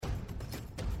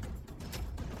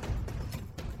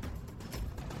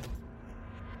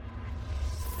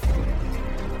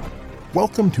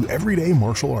Welcome to Everyday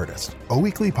Martial Artist, a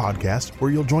weekly podcast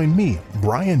where you'll join me,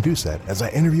 Brian Doucette, as I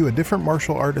interview a different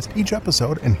martial artist each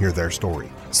episode and hear their story.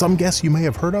 Some guests you may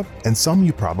have heard of, and some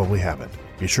you probably haven't.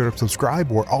 Be sure to subscribe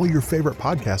where all your favorite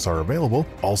podcasts are available.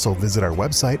 Also visit our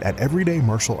website at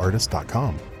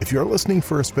everydaymartialartist.com. If you're listening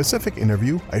for a specific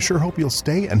interview, I sure hope you'll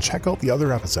stay and check out the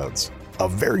other episodes. A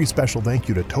very special thank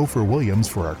you to Topher Williams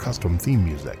for our custom theme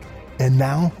music. And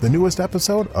now, the newest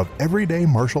episode of Everyday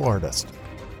Martial Artist.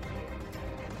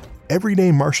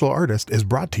 Everyday Martial Artist is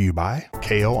brought to you by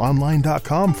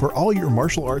KOOnline.com for all your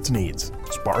martial arts needs.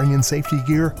 Sparring and safety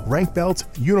gear, rank belts,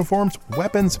 uniforms,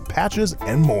 weapons, patches,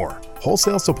 and more.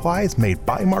 Wholesale supplies made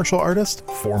by martial artists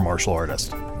for martial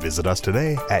artists. Visit us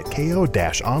today at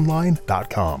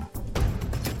KO-online.com.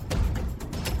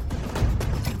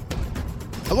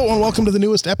 Hello and welcome to the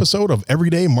newest episode of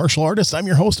Everyday Martial Artist. I'm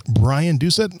your host, Brian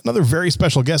Doucette. Another very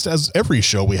special guest. As every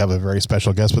show, we have a very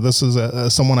special guest, but this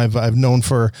is someone I've known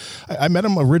for. I met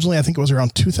him originally, I think it was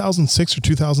around 2006 or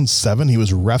 2007. He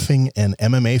was reffing an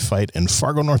MMA fight in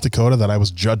Fargo, North Dakota that I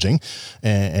was judging,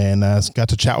 and got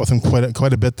to chat with him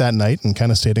quite a bit that night and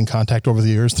kind of stayed in contact over the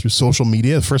years through social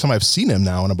media. The first time I've seen him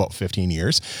now in about 15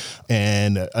 years,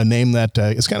 and a name that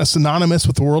is kind of synonymous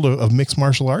with the world of mixed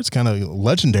martial arts, kind of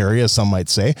legendary, as some might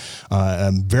say.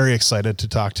 I'm very excited to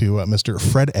talk to Mr.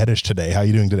 Fred Eddish today. How are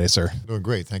you doing today, sir? Doing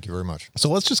great. Thank you very much.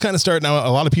 So let's just kind of start now. A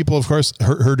lot of people, of course,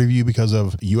 heard of you because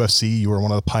of UFC. You were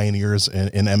one of the pioneers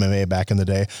in MMA back in the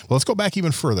day. Well, let's go back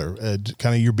even further,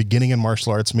 kind of your beginning in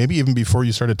martial arts, maybe even before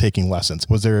you started taking lessons.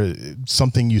 Was there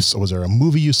something was there a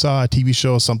movie you saw, a TV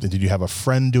show, something? Did you have a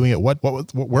friend doing it?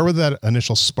 Where would that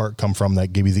initial spark come from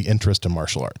that gave you the interest in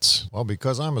martial arts? Well,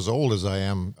 because I'm as old as I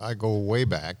am, I go way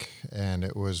back, and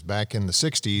it was back in the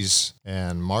 60s,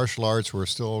 and martial arts were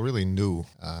still really new,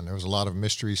 and there was a lot of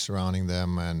mystery surrounding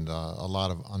them and a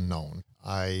lot of unknown.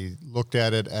 I looked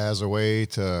at it as a way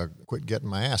to quit getting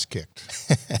my ass kicked.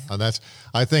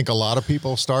 I think a lot of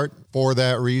people start for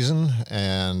that reason.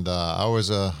 And I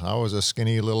was a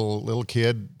skinny little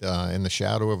kid in the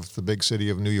shadow of the big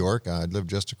city of New York. I lived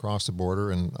just across the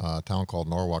border in a town called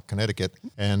Norwalk, Connecticut.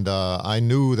 And I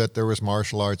knew that there was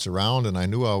martial arts around, and I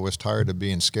knew I was tired of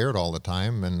being scared all the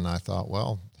time. And I thought,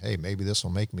 well, hey, maybe this will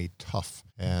make me tough.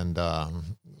 And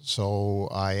so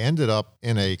I ended up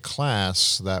in a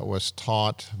class that was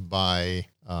taught by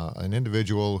an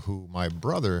individual who my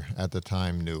brother at the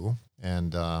time knew.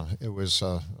 And it was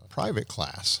a private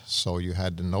class, so you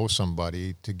had to know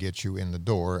somebody to get you in the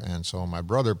door. And so my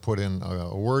brother put in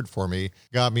a word for me,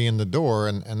 got me in the door,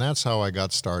 and that's how I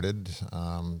got started.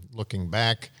 Looking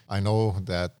back, I know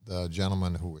that the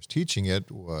gentleman who was teaching it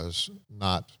was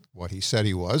not what he said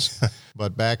he was.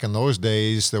 But back in those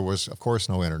days, there was, of course,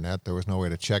 no internet. There was no way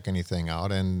to check anything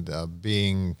out. And I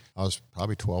was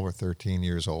probably 12 or 13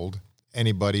 years old.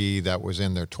 Anybody that was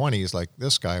in their 20s, like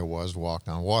this guy was, walked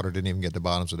on water, didn't even get the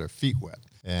bottoms of their feet wet.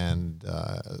 And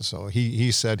so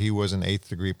he said he was an 8th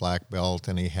degree black belt,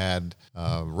 and he had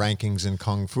rankings in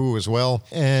Kung Fu as well.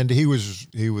 And he was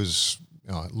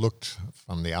looked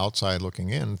from the outside looking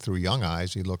in through young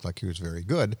eyes, he looked like he was very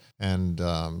good. And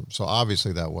so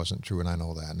obviously that wasn't true, and I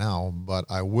know that now. But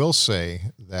I will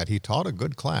say that he taught a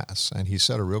good class, and he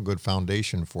set a real good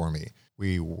foundation for me.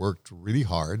 We worked really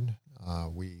hard.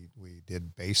 We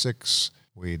did basics.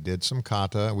 We did some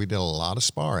kata. We did a lot of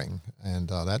sparring, and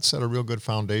that set a real good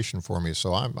foundation for me.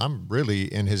 So I'm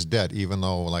really in his debt, even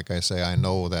though, like I say, I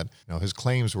know that his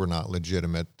claims were not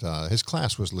legitimate. His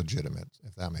class was legitimate,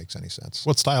 if that makes any sense.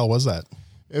 What style was that?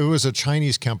 It was a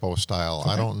Chinese Kempo style.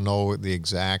 Okay. I don't know the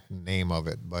exact name of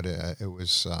it, but it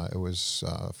was as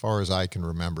far as I can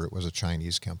remember, it was a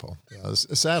Chinese Kempo.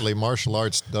 Sadly, martial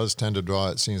arts does tend to draw,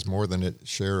 it seems, more than its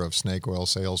share of snake oil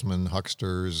salesmen,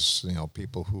 hucksters,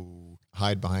 people who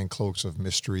hide behind cloaks of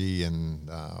mystery and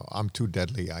I'm too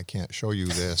deadly, I can't show you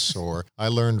this, or I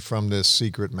learned from this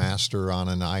secret master on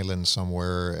an island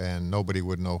somewhere and nobody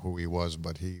would know who he was,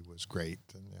 but he was great.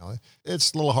 And,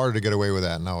 it's a little harder to get away with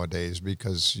that nowadays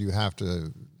because you have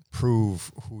to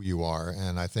prove who you are.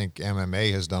 And I think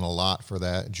MMA has done a lot for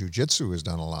that. Jiu-jitsu has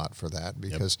done a lot for that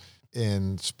because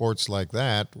in sports like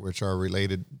that, which are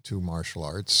related to martial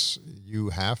arts, you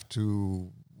have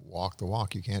to walk the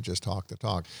walk. You can't just talk the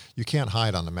talk. You can't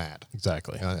hide on the mat.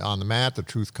 Exactly. On the mat, the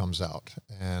truth comes out.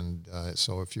 And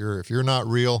so if you're not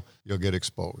real, you'll get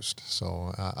exposed.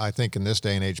 So I think in this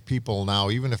day and age, people now,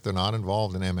 even if they're not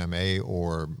involved in MMA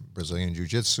or Brazilian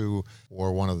Jiu-Jitsu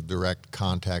or one of the direct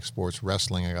contact sports,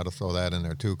 wrestling, I got to throw that in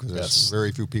there too, because there's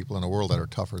very few people in the world that are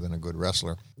tougher than a good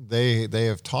wrestler. They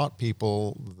have taught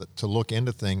people to look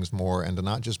into things more and to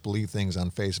not just believe things on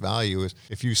face value.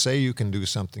 If you say you can do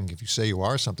something, if you say you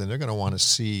are something, they're going to want to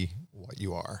see what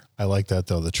you are. I like that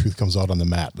though. The truth comes out on the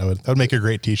mat. That would make a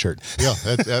great T-shirt. Yeah.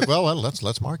 Well,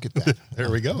 let's market that. There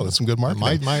we go. That's some good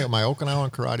marketing. My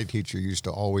Okinawan karate teacher used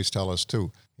to always tell us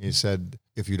too. He said,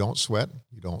 if you don't sweat,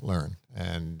 you don't learn.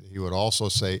 And he would also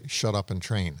say, shut up and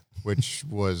train, which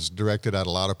was directed at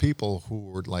a lot of people who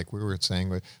were, like we were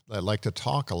saying, that like to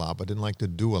talk a lot, but didn't like to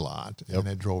do a lot. Yep. And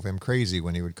it drove him crazy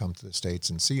when he would come to the States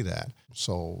and see that.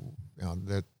 So,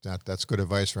 that's good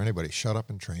advice for anybody. Shut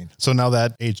up and train. So now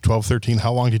that age 12, 13,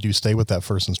 how long did you stay with that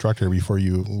first instructor before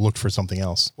you looked for something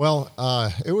else? Well,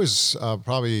 it was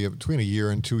probably between a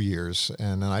year and 2 years,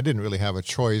 and then I didn't really have a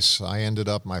choice. I ended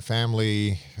up, my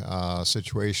family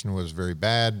situation was very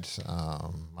bad.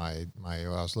 I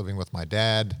was living with my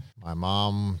dad. My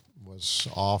mom was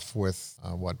off with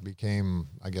what became,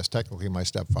 I guess, technically my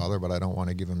stepfather, but I don't want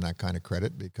to give him that kind of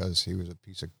credit because he was a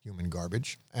piece of human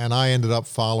garbage. And I ended up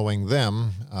following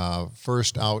them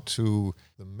first out to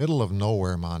the middle of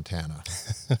nowhere, Montana.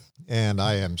 And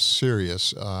I am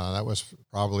serious. That was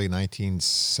probably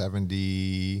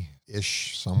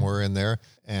 1970-ish, somewhere in there.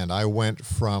 And I went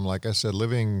from, like I said,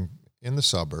 living in the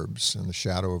suburbs in the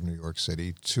shadow of New York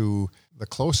City to the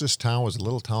closest town was a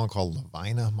little town called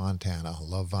Lavina, Montana,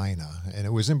 Lavina. And it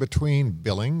was in between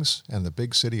Billings and the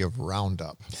big city of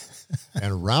Roundup.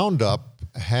 And Roundup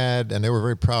had, and they were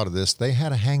very proud of this, they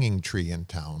had a hanging tree in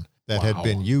town that had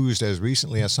been used as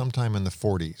recently as sometime in the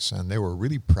 40s. And they were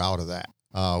really proud of that.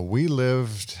 We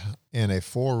lived in a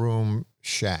 4-room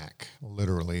shack,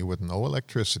 literally, with no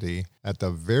electricity at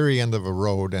the very end of a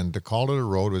road, and to call it a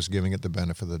road was giving it the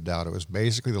benefit of the doubt. It was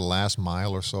basically the last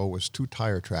mile or so was 2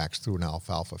 tire tracks through an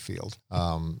alfalfa field.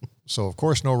 So, of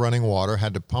course, no running water.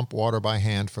 Had to pump water by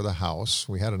hand for the house.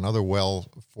 We had another well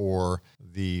for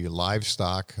the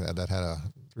livestock that had a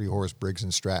 3-horse Briggs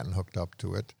and Stratton hooked up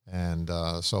to it. And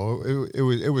so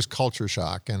it was culture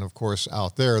shock. And, of course,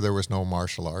 out there was no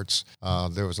martial arts.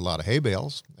 There was a lot of hay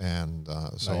bales. And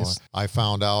so nice. I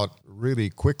found out really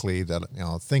quickly that,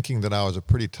 thinking that I was a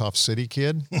pretty tough city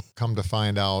kid, come to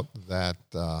find out that,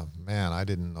 man, I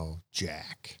didn't know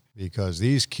jack. Because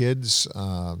these kids,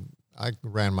 I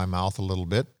ran my mouth a little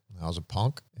bit. I was a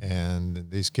punk,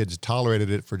 and these kids tolerated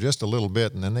it for just a little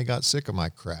bit, and then they got sick of my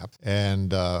crap.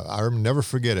 And I'll never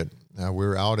forget it. We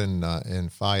were out in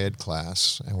Phi Ed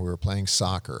class, and we were playing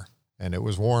soccer, and it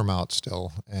was warm out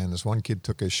still. And this one kid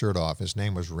took his shirt off. His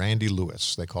name was Randy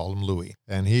Lewis. They called him Louie,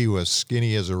 and he was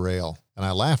skinny as a rail. And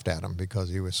I laughed at him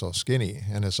because he was so skinny.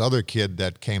 And this other kid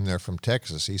that came there from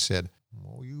Texas, he said,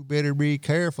 "Well, you better be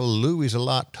careful. Louie's a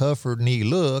lot tougher than he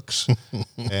looks."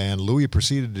 And Louie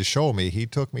proceeded to show me. He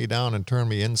took me down and turned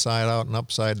me inside out and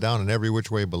upside down and every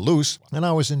which way but loose. And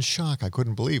I was in shock. I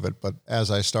couldn't believe it. But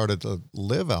as I started to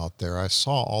live out there, I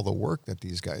saw all the work that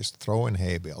these guys throw in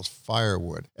hay bales,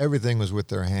 firewood. Everything was with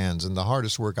their hands. And the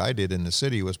hardest work I did in the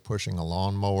city was pushing a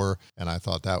lawnmower. And I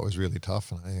thought that was really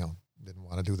tough. And I didn't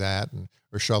want to do that.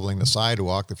 Or shoveling the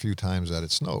sidewalk the few times that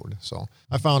it snowed. So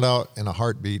I found out in a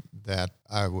heartbeat that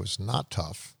I was not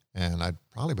tough, and I'd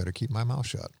probably better keep my mouth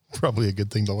shut. Probably a good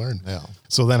thing to learn. Yeah.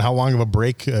 So then how long of a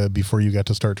break before you got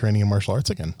to start training in martial arts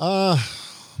again?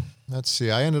 Let's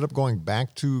see. I ended up going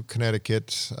back to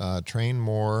Connecticut, trained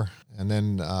more, and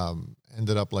then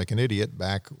ended up like an idiot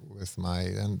back with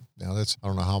I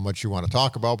don't know how much you want to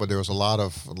talk about, but there was a lot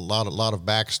of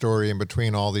backstory in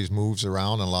between all these moves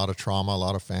around, and a lot of trauma, a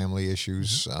lot of family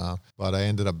issues. But I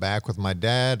ended up back with my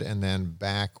dad, and then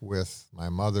back with my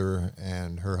mother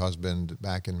and her husband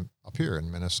up here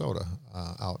in Minnesota,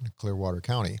 out in Clearwater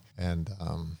County. And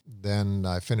then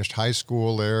I finished high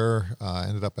school there,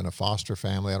 ended up in a foster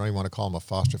family. I don't even want to call them a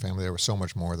foster family. They were so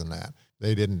much more than that.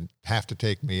 They didn't have to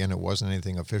take me in. It wasn't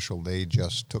anything official. They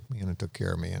just took me in and took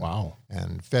care of me.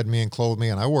 And fed me and clothed me.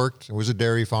 And I worked. It was a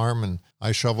dairy farm, and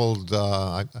I shoveled.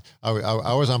 I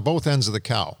was on both ends of the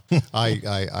cow.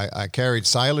 I carried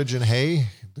silage and hay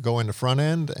to go in the front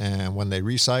end, and when they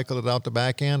recycled it out the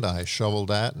back end, I shoveled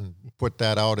that and put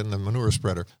that out in the manure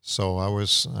spreader. So I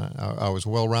was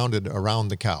well-rounded around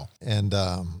the cow. And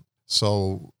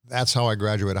so that's how I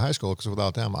graduated high school, because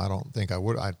without them, I don't think I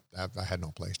would. I had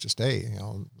no place to stay.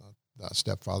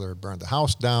 Stepfather had burned the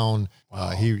house down. Wow.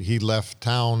 He left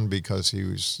town because he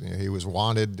was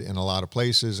wanted in a lot of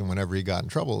places, and whenever he got in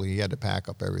trouble, he had to pack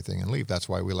up everything and leave. That's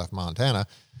why we left Montana.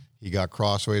 He got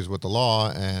crossways with the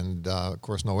law, and of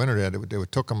course, no internet.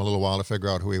 It took him a little while to figure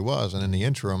out who he was, and in the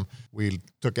interim, we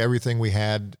took everything we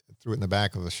had, threw it in the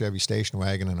back of a Chevy station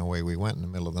wagon, and away we went in the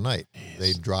middle of the night. Jeez.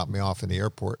 They dropped me off in the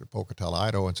airport at Pocatello,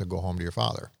 Idaho, and said, "Go home to your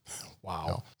father."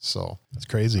 Wow. So that's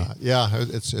crazy.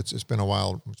 It's been a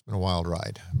wild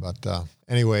ride. But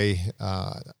anyway,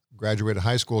 graduated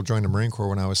high school, joined the Marine Corps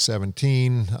when I was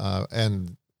 17,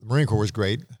 and the Marine Corps was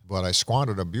great, but I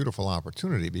squandered a beautiful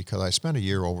opportunity because I spent a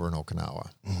year over in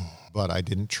Okinawa, but I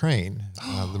didn't train.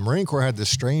 The Marine Corps had this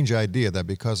strange idea that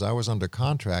because I was under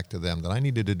contract to them, that I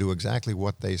needed to do exactly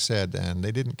what they said, and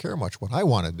they didn't care much what I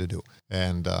wanted to do.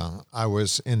 And I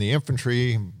was in the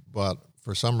infantry, but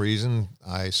for some reason,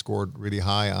 I scored really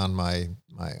high on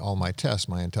all my tests,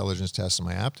 my intelligence tests and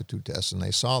my aptitude tests, and they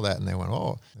saw that and they went,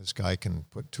 "Oh, this guy can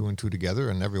put 2 and 2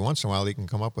 together, and every once in a while he can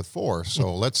come up with 4.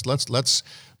 So let's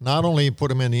not only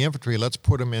put him in the infantry, let's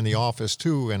put him in the office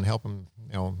too, and help him,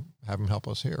 have him help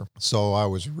us here." So I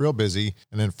was real busy,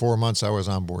 and in 4 months I was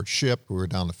on board ship. We were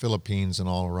down the Philippines and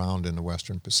all around in the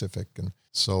Western Pacific, and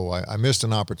so I missed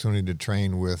an opportunity to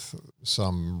train with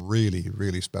some really,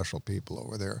 really special people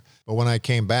over there. But when I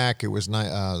came back, it was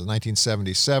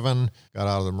 1977, got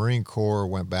out of the Marine Corps,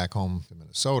 went back home to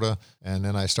Minnesota, and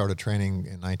then I started training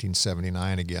in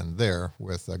 1979 again there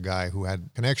with a guy who had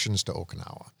connections to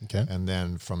Okinawa. Okay. And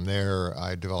then from there,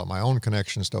 I developed my own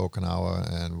connections to Okinawa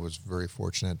and was very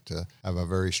fortunate to have a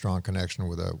very strong connection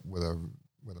with a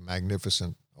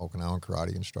magnificent Okinawan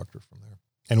karate instructor from there.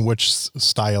 And which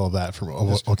style of that from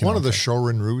Okinawa? One of the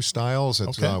Shorin-ryu styles.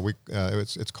 It's Okay.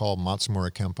 It's called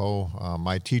Matsumura Kempo.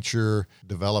 My teacher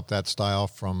developed that style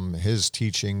from his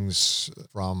teachings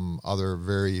from other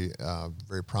very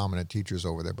very prominent teachers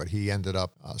over there. But he ended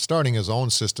up starting his own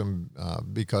system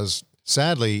because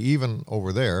sadly, even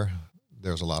over there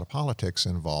was a lot of politics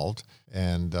involved,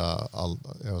 and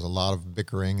there was a lot of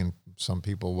bickering. And some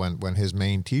people, when his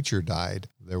main teacher died,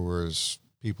 there was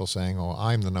people saying, "Oh,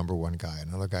 I'm the number one guy."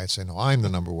 Another guy saying, "No, I'm the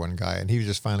number one guy." And he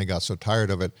just finally got so tired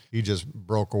of it, he just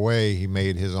broke away. He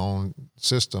made his own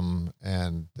system,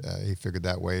 and he figured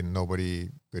that way nobody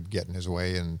could get in his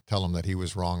way and tell him that he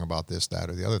was wrong about this,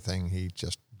 that, or the other thing. He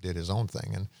just did his own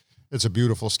thing. And it's a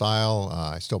beautiful style.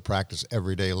 I still practice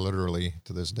every day, literally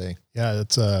to this day. Yeah,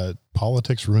 it's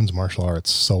politics ruins martial arts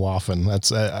so often.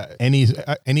 That's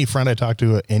any friend I talk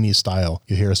to, any style,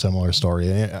 you hear a similar story.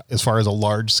 As far as a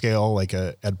large scale, like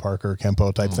a Ed Parker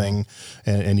Kempo type thing,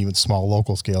 and even small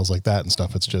local scales like that and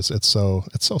stuff. It's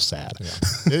so sad.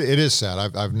 Yeah. It is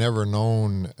sad. I've never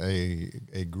known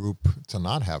a group to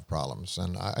not have problems,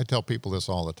 and I tell people this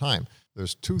all the time.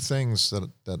 There's 2 things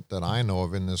that I know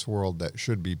of in this world that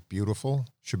should be beautiful,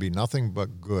 should be nothing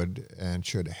but good, and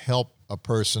should help a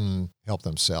person help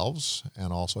themselves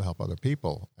and also help other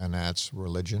people, and that's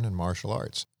religion and martial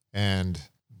arts. And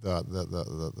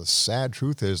the sad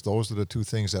truth is those are the 2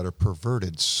 things that are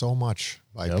perverted so much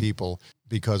by people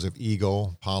because of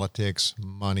ego, politics,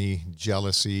 money,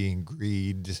 jealousy,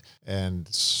 greed. And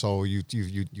so you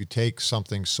take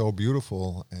something so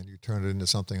beautiful and you turn it into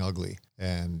something ugly.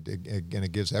 And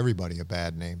it gives everybody a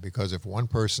bad name, because if one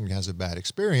person has a bad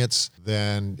experience,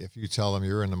 then if you tell them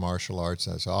you're in the martial arts,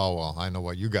 that's, "Oh, well, I know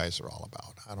what you guys are all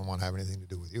about. I don't want to have anything to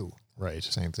do with you." Right.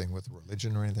 Same thing with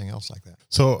religion or anything else like that.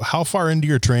 So how far into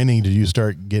your training did you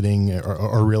start getting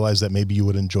or realize that maybe you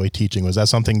would enjoy teaching? Was that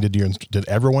something, did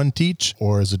everyone teach,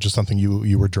 or is it just something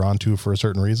you were drawn to for a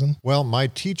certain reason? Well, my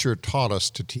teacher taught us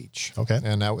to teach. Okay.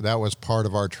 And that was part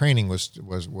of our training was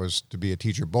to be a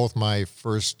teacher. Both my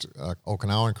first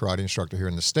Okinawan karate instructor here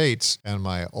in the States and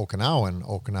my Okinawan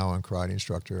karate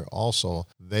instructor also,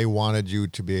 they wanted you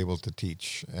to be able to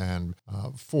teach. And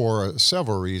for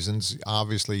several reasons,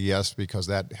 obviously, yes, because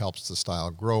that helps the style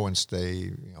grow and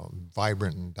stay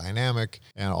vibrant and dynamic.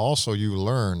 And also you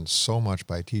learn so much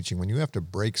by teaching. When you have to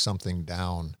break something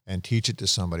down and teach it to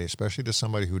somebody, especially to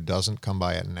somebody who doesn't come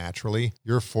by it naturally,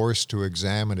 you're forced to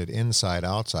examine it inside,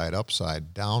 outside,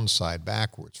 upside, downside,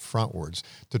 backwards, frontwards,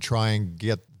 to try and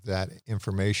get that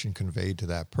information conveyed to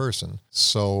that person.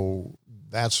 So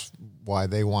that's why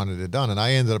they wanted it done. And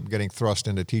I ended up getting thrust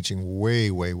into teaching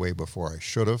way, way, way before I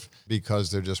should have, because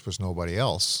there just was nobody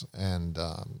else. And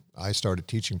I started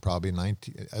teaching probably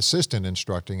assistant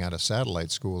instructing at a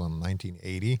satellite school in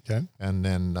 1980. Okay. And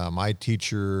then my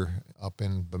teacher up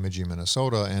in Bemidji,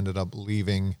 Minnesota, ended up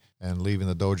leaving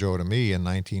the dojo to me in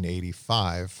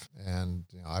 1985. And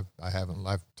I've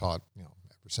taught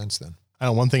ever since then. I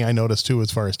know one thing I noticed too,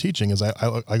 as far as teaching, is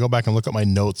I go back and look at my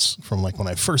notes from like when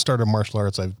I first started martial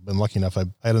arts. I've been lucky enough. I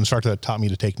had an instructor that taught me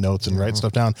to take notes and write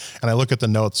stuff down. And I look at the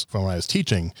notes from when I was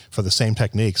teaching for the same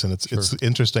techniques. And it's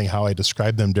interesting how I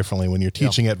describe them differently when you're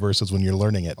teaching it versus when you're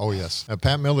learning it. Oh, yes.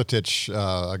 Pat Miletich,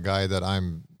 a guy that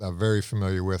I'm very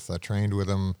familiar with. I trained with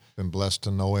him, been blessed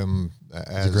to know him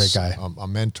as a great guy. A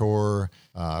mentor.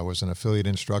 I was an affiliate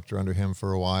instructor under him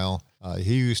for a while.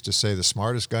 He used to say the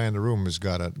smartest guy in the room has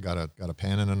got a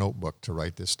pen and a notebook to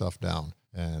write this stuff down.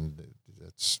 And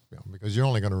It's because you're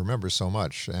only going to remember so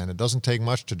much, and it doesn't take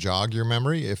much to jog your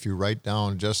memory if you write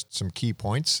down just some key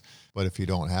points. But if you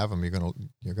don't have them,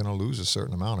 you're gonna lose a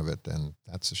certain amount of it, and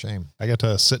that's a shame. I got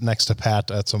to sit next to Pat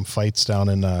at some fights down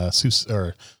in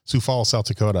Sioux Falls, South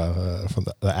Dakota, from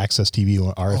the Access TV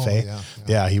RFA. Oh,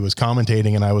 yeah, he was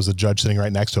commentating, and I was the judge sitting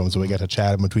right next to him, so we got to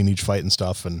chat in between each fight and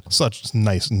stuff. And such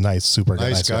nice, super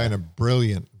nice guy and a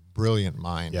brilliant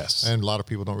mind. Yes. And a lot of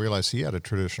people don't realize he had a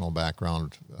traditional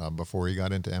background before he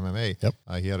got into MMA. Yep.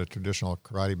 He had a traditional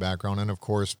karate background. And, of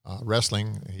course,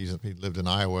 wrestling. He lived in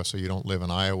Iowa, so you don't live in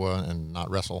Iowa and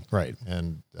not wrestle. Right.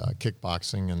 And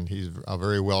kickboxing, and he's a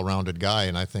very well-rounded guy.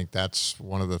 And I think that's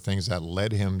one of the things that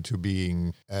led him to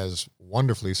being as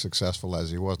wonderfully successful as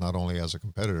he was, not only as a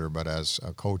competitor, but as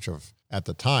a coach of, at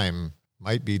the time,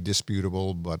 might be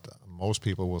disputable, but most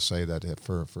people will say that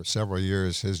for several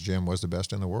years, his gym was the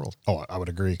best in the world. Oh, I would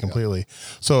agree completely. Yeah.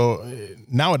 So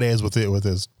nowadays, with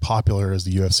as popular as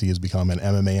the UFC has become and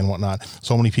MMA and whatnot,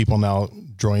 so many people now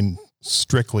join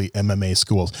strictly MMA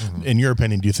schools. Mm-hmm. In your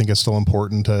opinion, do you think it's still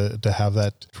important to have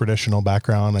that traditional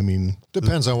background? I mean,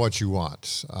 depends on what you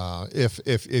want.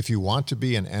 If you want to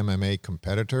be an MMA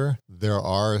competitor, there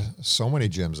are so many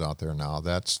gyms out there now.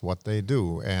 That's what they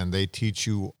do, and they teach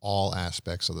you all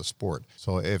aspects of the sport.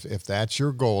 So if that's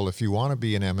your goal, if you want to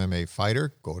be an MMA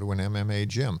fighter, go to an MMA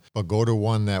gym, but go to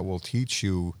one that will teach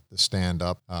you the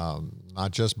stand-up, not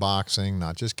just boxing,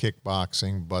 not just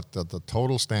kickboxing, but the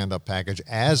total stand-up package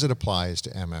as it applies to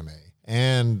MMA.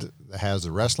 And has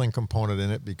the wrestling component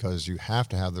in it, because you have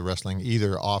to have the wrestling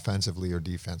either offensively or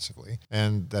defensively.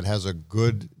 And that has a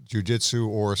good jiu-jitsu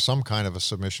or some kind of a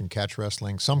submission catch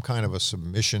wrestling, some kind of a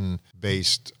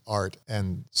submission-based art,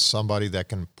 and somebody that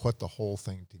can put the whole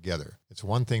thing together. It's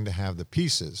one thing to have the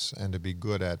pieces and to be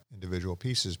good at individual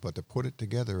pieces, but to put it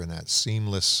together in that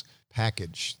seamless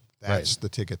package, that's the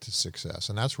ticket to success.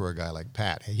 And that's where a guy like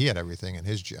Pat, he had everything in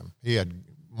his gym. He had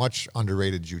much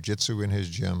underrated jiu-jitsu in his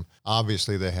gym.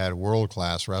 Obviously, they had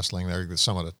world-class wrestling. They're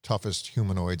some of the toughest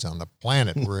humanoids on the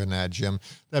planet were in that gym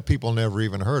that people never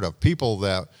even heard of. People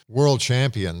that world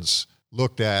champions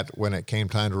looked at when it came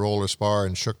time to roller spar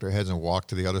and shook their heads and walked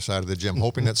to the other side of the gym,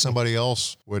 hoping that somebody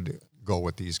else would go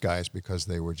with these guys because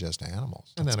they were just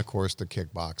animals. And then, of course, the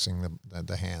kickboxing,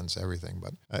 the hands, everything.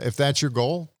 But if that's your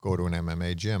goal, go to an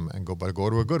MMA gym and go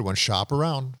to a good one. Shop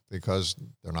around, because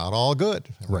they're not all good.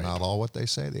 They're not all what they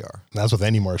say they are. That's with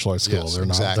any martial arts school.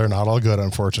 Yes, they're not all good,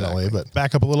 unfortunately. Exactly. But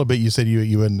back up a little bit. You said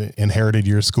you inherited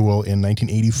your school in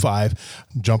 1985.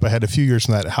 Jump ahead a few years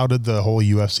from that. How did the whole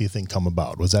UFC thing come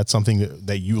about? Was that something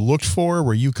that you looked for?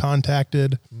 Were you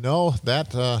contacted? No,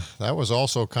 that was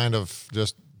also kind of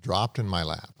just dropped in my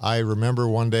lap. I remember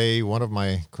one day one of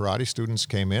my karate students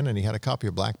came in and he had a copy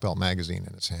of Black Belt magazine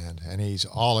in his hand, and he's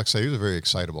all excited. He was a very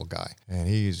excitable guy, and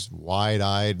he's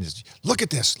wide-eyed and he's, look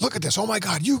at this, oh my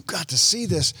God, you got to see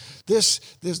this, there's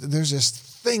this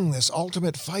thing, this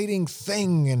ultimate fighting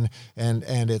thing, and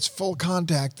it's full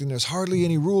contact, and there's hardly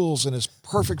any rules, and it's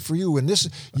perfect for you, and this,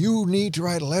 you need to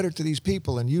write a letter to these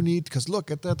people, and you need, because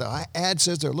look at that, the ad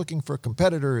says they're looking for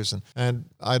competitors, and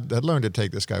I'd learned to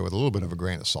take this guy with a little bit of a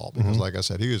grain of salt, because like I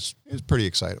said, he was a pretty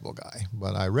excitable guy,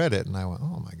 but I read it, and I went,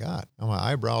 oh my God, and my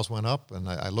eyebrows went up, and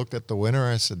I looked at the winner,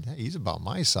 and I said, hey, he's about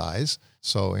my size,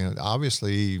 so,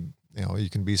 obviously, you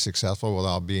can be successful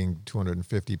without being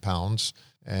 250 pounds,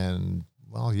 and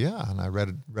well, yeah, and I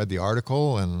read the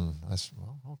article, and I said,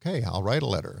 well, okay, I'll write a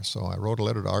letter. So I wrote a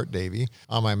letter to Art Davie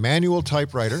on my manual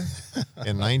typewriter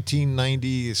in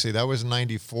 1990. See, that was in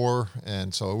 94,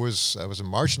 and so it was in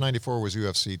March 94 was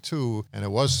UFC 2, and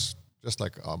it was just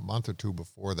like a month or two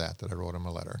before that I wrote him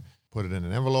a letter. Put it in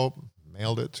an envelope,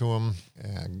 mailed it to him,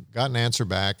 and got an answer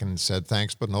back and said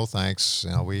thanks but no thanks.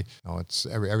 It's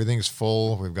everything's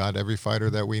full. We've got every fighter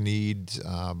that we need,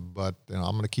 but I'm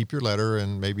going to keep your letter,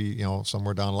 and maybe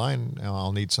somewhere down the line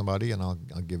I'll need somebody and I'll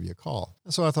give you a call.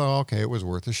 And so I thought, okay, it was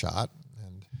worth a shot,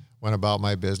 and went about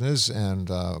my business, and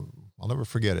I'll never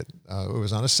forget it. It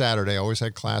was on a Saturday. I always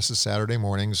had classes Saturday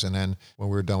mornings, and then when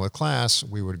we were done with class,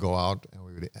 we would go out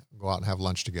and have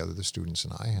lunch together, the students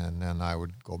and I, and then I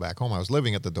would go back home. I was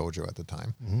living at the dojo at the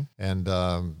time, and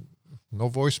no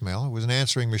voicemail. It was an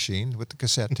answering machine with the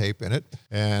cassette tape in it,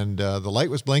 and the light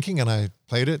was blinking, and I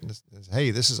played it, and said, hey,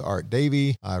 this is Art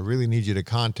Davie. I really need you to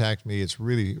contact me. It's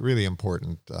really, really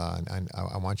important, and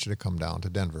I want you to come down to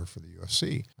Denver for the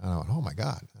UFC. And I went, oh my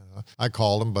God. I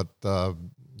called him, but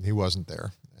he wasn't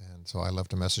there. And so I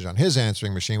left a message on his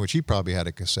answering machine, which he probably had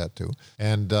a cassette too.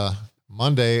 And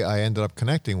Monday, I ended up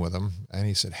connecting with him, and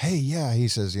he said, hey, yeah, he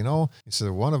says,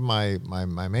 one of my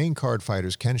main card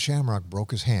fighters, Ken Shamrock,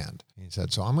 broke his hand. He He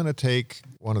said, so I'm going to take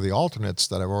one of the alternates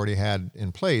that I've already had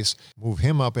in place, move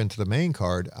him up into the main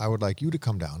card. I would like you to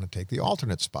come down and take the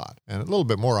alternate spot. And a little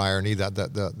bit more irony that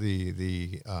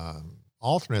the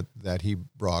alternate that he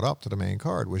brought up to the main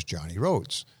card was Johnny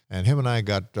Rhodes. And him and I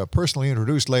got personally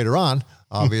introduced later on,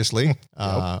 obviously.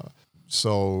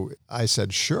 So I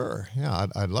said, sure, yeah,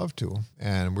 I'd love to.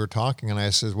 And we're talking, and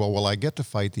I said, well, will I get to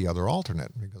fight the other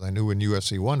alternate? Because I knew in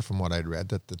UFC 1 from what I'd read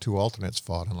that the two alternates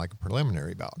fought in like a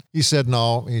preliminary bout. He said,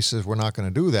 no. He says, we're not going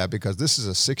to do that because this is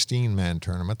a 16-man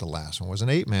tournament. The last one was an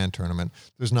 8-man tournament.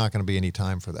 There's not going to be any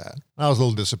time for that. I was a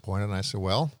little disappointed, and I said,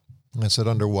 well, I said,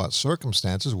 under what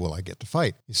circumstances will I get to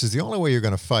fight? He says, the only way you're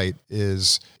going to fight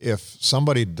is if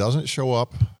somebody doesn't show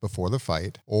up before the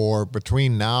fight, or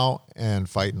between now and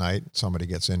fight night, somebody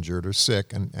gets injured or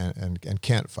sick and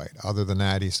can't fight. Other than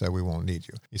that, he said, we won't need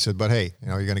you. He said, but hey,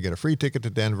 you're going to get a free ticket to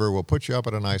Denver. We'll put you up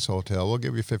at a nice hotel. We'll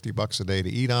give you $50 a day to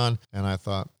eat on. And I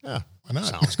thought, yeah. Why not?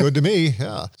 Sounds good to me.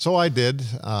 Yeah. So I did.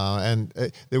 And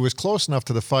it was close enough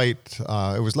to the fight.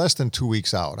 It was less than 2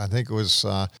 weeks out. I think it was,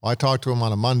 I talked to him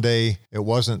on a Monday. It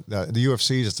wasn't, the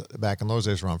UFC's back in those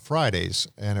days were on Fridays,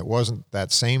 and it wasn't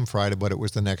that same Friday, but it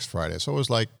was the next Friday. So it was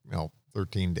like,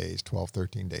 13 days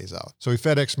out. So he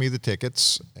FedExed me the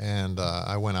tickets, and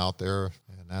I went out there.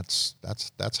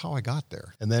 That's how I got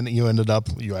there. And then you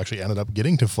actually ended up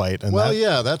getting to fight. And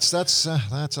that's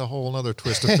a whole other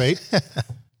twist of fate.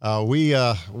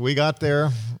 We got there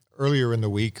earlier in the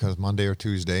week, Monday or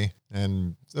Tuesday,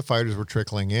 and the fighters were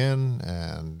trickling in,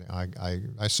 and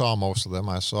I saw most of them.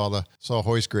 I saw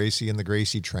Royce Gracie in the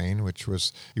Gracie train, which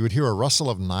was, you would hear a rustle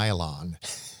of nylon.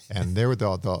 And there were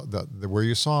where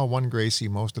you saw one Gracie,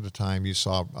 most of the time you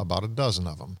saw about a dozen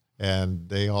of them. And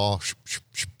they all,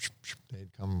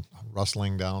 they'd come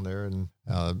rustling down there, and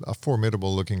a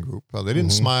formidable looking group. They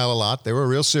didn't smile a lot. They were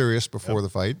real serious before the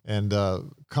fight. And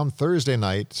come Thursday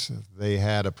night, they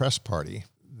had a press party.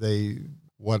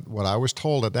 What I was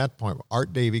told at that point,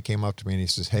 Art Davie came up to me and he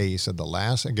says, hey, he said,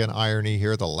 again, irony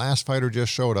here, the last fighter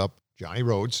just showed up, Johnny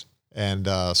Rhodes. And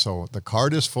so the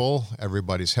card is full.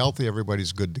 Everybody's healthy.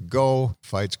 Everybody's good to go.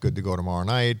 Fight's good to go tomorrow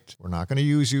night. We're not going to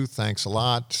use you. Thanks a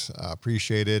lot.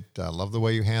 Appreciate it. Love the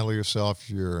way you handle yourself.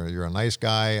 You're a nice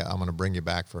guy. I'm going to bring you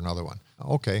back for another one.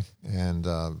 Okay. And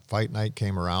fight night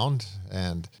came around,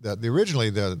 and originally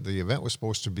the event was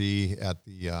supposed to be at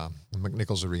the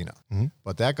McNichols Arena,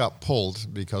 but that got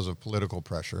pulled because of political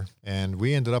pressure, and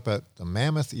we ended up at the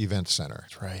Mammoth Event Center.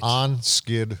 That's right. On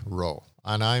Skid Row.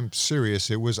 And I'm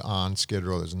serious, it was on Skid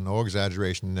Row. There's no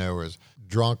exaggeration. There was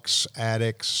drunks,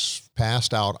 addicts,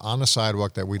 passed out on the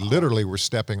sidewalk that we literally were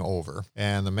stepping over.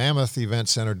 And the Mammoth Event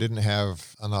Center didn't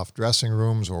have enough dressing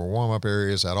rooms or warm-up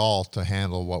areas at all to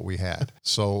handle what we had.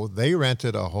 So they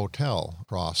rented a hotel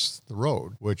across the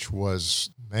road, which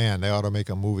was, man, they ought to make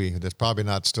a movie that's probably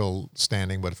not still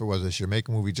standing, but if it was, they should make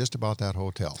a movie just about that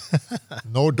hotel.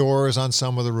 No doors on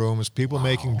some of the rooms, people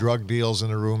making drug deals in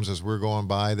the rooms as we're going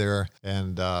by there,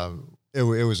 and it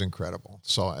was incredible.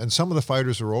 So, and some of the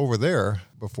fighters were over there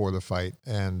before the fight,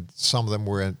 and some of them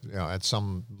were at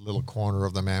some little corner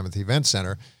of the Mammoth Event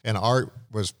Center, and Art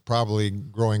was probably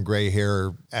growing gray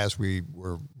hair as we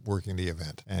were working the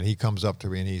event. And he comes up to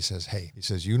me and he says, hey,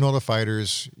 you know the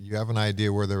fighters, you have an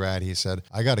idea where they're at. He said,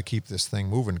 I got to keep this thing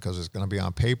moving because it's going to be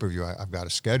on pay-per-view. I've got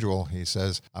a schedule. He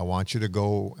says, I want you to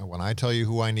go, and when I tell you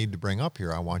who I need to bring up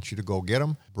here, I want you to go get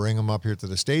them, bring them up here to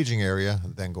the staging area,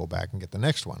 and then go back and get the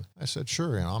next one. I said,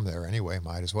 sure, I'm there anyway,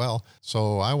 might as well.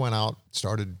 So I went out,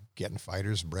 started getting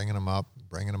fighters, bringing them up.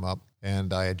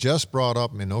 And I had just brought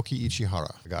up Minoki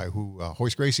Ichihara, the guy who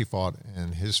Royce Gracie fought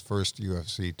in his first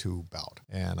UFC 2 bout.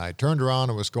 And I turned around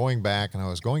and was going back, and I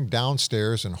was going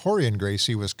downstairs, and Rorion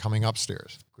Gracie was coming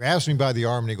upstairs. Grabs me by the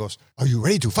arm, and he goes, are you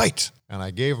ready to fight? And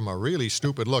I gave him a really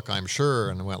stupid look, I'm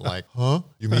sure, and went like, huh?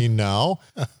 You mean now?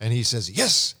 And he says,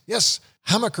 yes.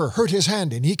 Hammaker hurt his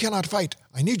hand, and he cannot fight.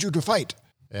 I need you to fight.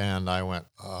 And I went,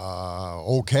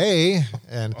 okay.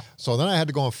 And so then I had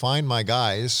to go and find my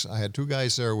guys. I had 2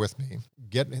 guys there with me.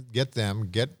 Get them,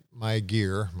 get my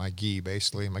gear, my gi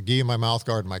basically, my gi, my mouth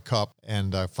guard, my cup,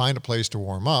 and find a place to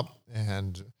warm up.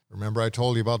 And remember I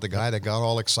told you about the guy that got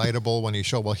all excitable when he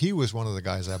showed? Well, he was one of the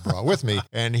guys I brought with me,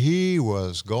 and he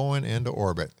was going into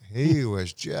orbit. He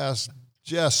was just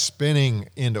spinning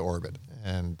into orbit.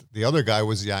 And the other guy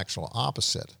was the actual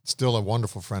opposite. Still a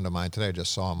wonderful friend of mine today. I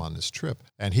just saw him on this trip.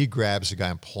 And he grabs the guy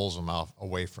and pulls him out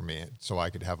away from me so I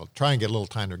could try and get a little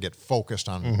time to get focused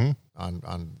on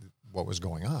what was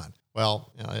going on.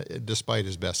 Well, despite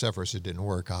his best efforts, it didn't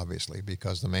work, obviously,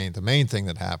 because the main thing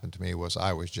that happened to me was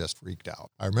I was just freaked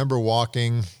out. I remember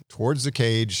walking towards the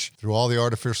cage through all the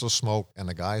artificial smoke, and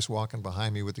the guy's walking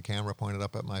behind me with the camera pointed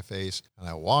up at my face. And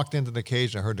I walked into the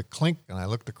cage, and I heard the clink, and I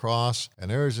looked across,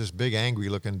 and there was this big,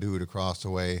 angry-looking dude across the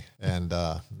way. And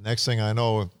next thing I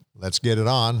know, let's get it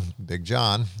on, Big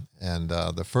John. And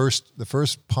the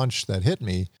first punch that hit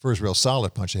me, first real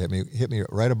solid punch that hit me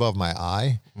right above my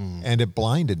eye, and it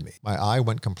blinded me. My eye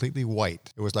went completely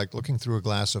white. It was like looking through a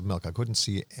glass of milk. I couldn't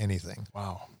see anything.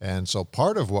 Wow. And so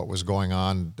part of what was going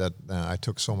on that I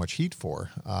took so much heat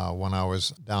for, when I was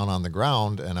down on the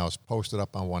ground and I was posted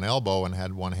up on one elbow and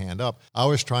had one hand up, I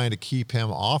was trying to keep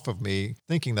him off of me,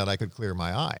 thinking that I could clear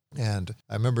my eye. And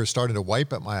I remember starting to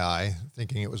wipe at my eye,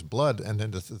 thinking it was blood. And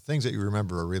then the things that you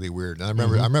remember are really weird. And I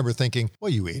remember thinking, well,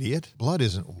 you idiot, blood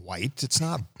isn't white. It's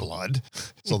not blood.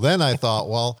 So then I thought,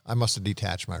 well, I must have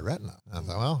detached my retina. And I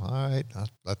thought, well, all right,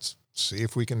 let's see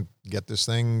if we can get this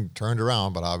thing turned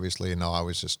around. But obviously, no, I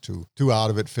was just too out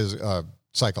of it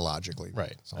psychologically.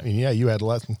 Right. So, I mean, yeah, you had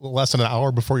less than an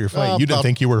hour before your fight. You didn't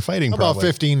think you were fighting about probably.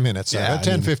 15 minutes. Yeah,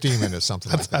 15 minutes,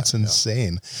 something like that. That's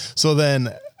insane. Yeah. So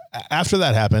then after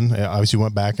that happened, obviously you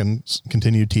went back and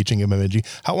continued teaching MMA.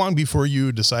 How long before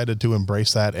you decided to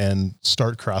embrace that and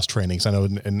start cross training? I know,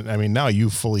 and I mean, now you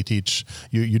fully teach,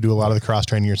 you do a lot of the cross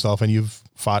training yourself, and you've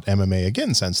fought MMA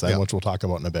again since then, which we'll talk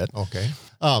about in a bit. Okay.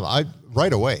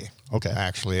 Right away. Okay.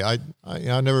 Actually, I've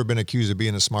never been accused of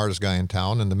being the smartest guy in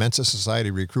town, and the Mensa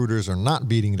Society recruiters are not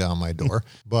beating down my door,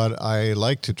 but I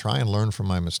like to try and learn from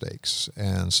my mistakes.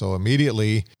 And so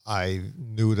immediately I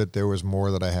knew that there was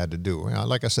more that I had to do.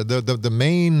 Like I said, the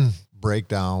main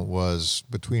breakdown was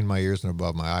between my ears and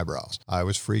above my eyebrows. I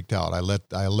was freaked out. I let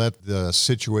the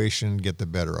situation get the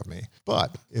better of me.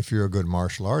 But if you're a good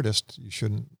martial artist, you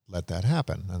shouldn't let that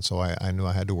happen. And so I knew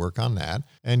I had to work on that.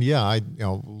 And yeah,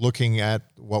 looking at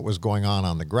what was going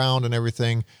on the ground and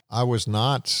everything, I was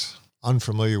not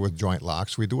unfamiliar with joint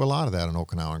locks. We do a lot of that in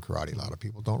Okinawan karate. A lot of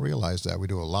people don't realize that. We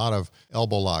do a lot of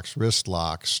elbow locks, wrist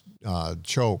locks,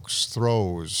 chokes,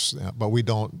 throws, but we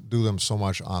don't do them so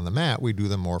much on the mat. We do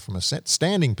them more from a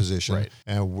standing position. Right.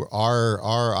 And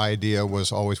our idea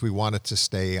was always we wanted to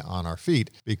stay on our feet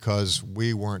because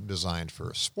we weren't designed for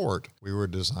a sport. We were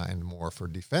designed more for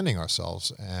defending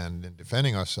ourselves. And in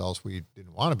defending ourselves, we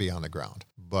didn't want to be on the ground.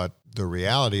 But the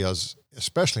reality is,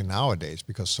 especially nowadays,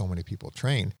 because so many people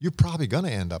train, you're probably going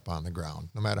to end up on the ground,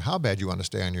 no matter how bad you want to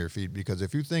stay on your feet. Because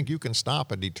if you think you can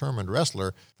stop a determined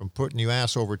wrestler from putting you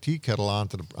ass over tea kettle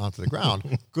onto the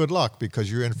ground, good luck, because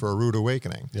you're in for a rude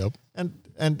awakening. Yep.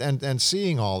 And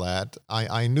seeing all that,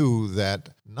 I knew that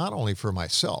not only for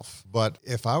myself, but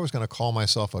if I was going to call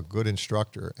myself a good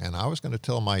instructor and I was going to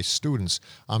tell my students,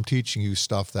 I'm teaching you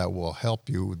stuff that will help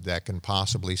you, that can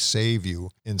possibly save you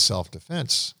in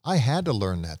self-defense, I had to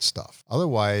learn that stuff.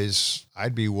 Otherwise,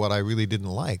 I'd be what I really didn't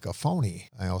like, a phony.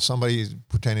 Somebody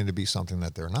pretending to be something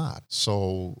that they're not.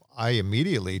 So I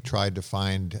immediately tried to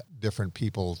find different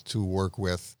people to work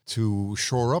with to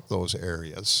shore up those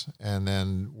areas and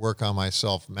then work on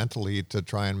myself mentally to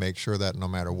try and make sure that no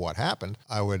matter what happened,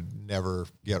 I would never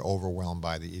get overwhelmed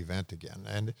by the event again.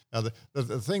 And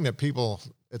the thing that people,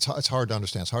 it's hard to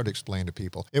understand. It's hard to explain to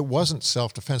people. It wasn't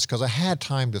self-defense because I had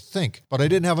time to think, but I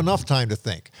didn't have enough time to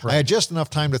think. Right. I had just enough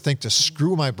time to think to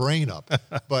screw my brain up.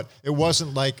 But it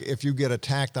wasn't like if you get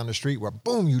attacked on the street where,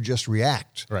 boom, you just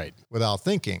react without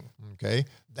thinking. Okay,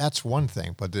 that's one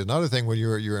thing. But another thing, when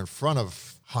you're in front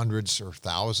of hundreds or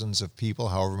thousands of people,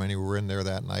 however many were in there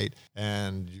that night,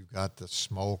 and you've got the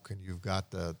smoke and you've got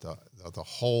the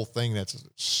whole thing that's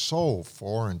so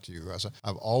foreign to you.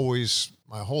 I've always,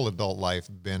 my whole adult life,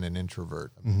 been an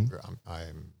introvert. Mm-hmm.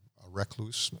 I'm a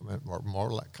recluse, more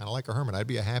like, kind of like a hermit. I'd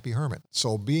be a happy hermit.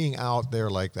 So being out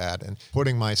there like that and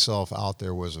putting myself out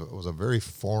there was a very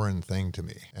foreign thing to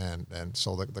me. And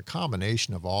so the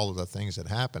combination of all of the things that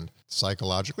happened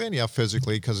psychologically and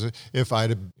physically, because if I'd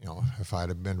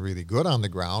have been really good on the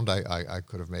ground, I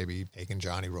could have maybe taken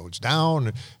Johnny Rhodes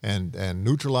down and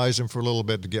neutralized him for a little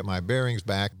bit to get my bearings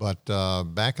back. But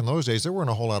back in those days, there weren't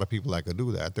a whole lot of people that could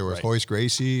do that. There was Hoist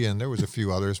Gracie and there was a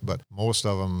few others, but most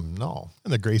of them, no.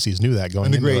 And the Gracies knew that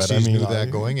going in.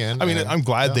 Going in. I mean, I'm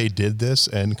glad they did this,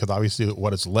 and because obviously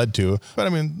what it's led to. But I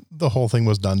mean, the whole thing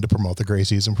was done to promote the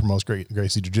Gracies and promote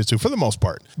Gracie Jiu-Jitsu for the most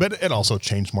part. But it also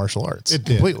changed martial arts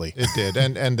completely. It did,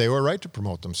 and they were right to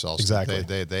promote themselves. Exactly.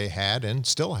 They had and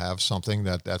still have something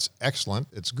that's excellent.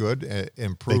 It's good,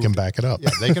 improved. They can back it up.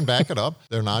 Yeah, they can back it up.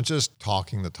 They're not just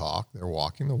talking the talk; they're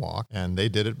walking the walk, and they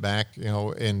did it back,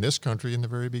 in this country in the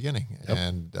very beginning. Yep.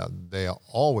 And they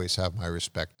always have my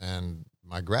respect and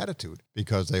my gratitude,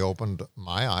 because they opened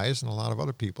my eyes and a lot of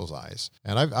other people's eyes.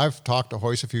 And I've talked to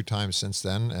Royce a few times since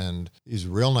then, and he's a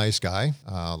real nice guy.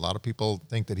 A lot of people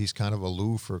think that he's kind of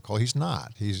aloof or cold. He's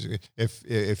not.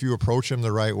 If you approach him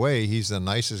the right way, he's the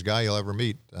nicest guy you'll ever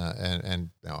meet, and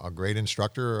a great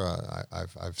instructor.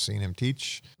 I've seen him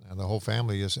teach, and the whole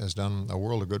family has done a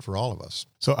world of good for all of us.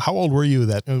 So how old were you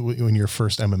when your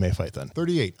first MMA fight then?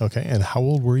 38. Okay. And how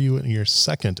old were you in your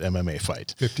second MMA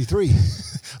fight? 53.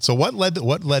 So what led to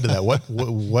that?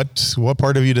 What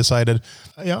part of you decided,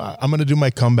 I'm going to do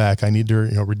my comeback. I need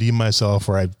to redeem myself,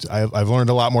 or I've learned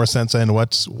a lot more since then.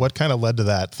 What kind of led to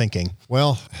that thinking?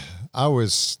 Well, I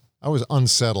was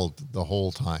unsettled the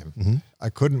whole time. Mm-hmm. I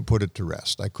couldn't put it to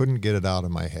rest. I couldn't get it out of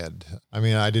my head. I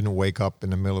mean, I didn't wake up in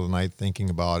the middle of the night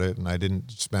thinking about it, and I didn't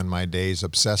spend my days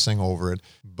obsessing over it.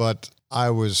 But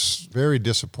I was very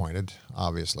disappointed,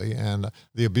 obviously, and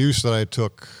the abuse that I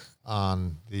took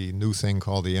on the new thing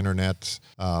called the internet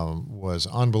was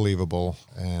unbelievable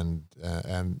and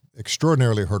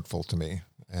extraordinarily hurtful to me.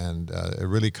 And it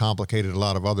really complicated a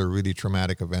lot of other really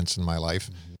traumatic events in my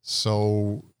life. Mm-hmm.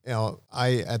 So,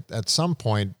 I at some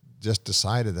point just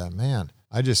decided that, man,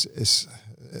 I just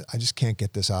can't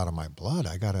get this out of my blood.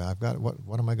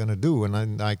 What am I going to do?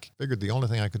 And I figured the only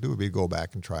thing I could do would be go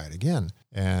back and try it again.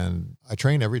 And I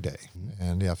train every day.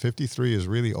 And 53 is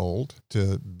really old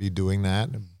to be doing that,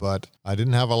 but I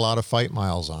didn't have a lot of fight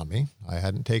miles on me. I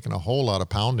hadn't taken a whole lot of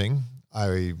pounding.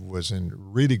 I was in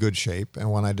really good shape, and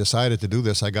when I decided to do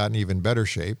this, I got in even better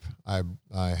shape. I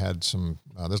had some.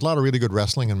 There's a lot of really good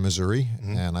wrestling in Missouri,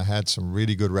 mm-hmm. and I had some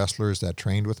really good wrestlers that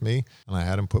trained with me, and I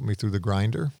had them put me through the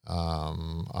grinder.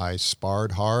 I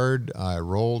sparred hard, I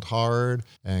rolled hard,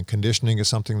 and conditioning is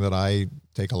something that I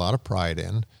take a lot of pride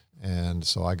in. And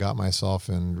so I got myself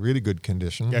in really good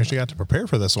condition. You actually got to prepare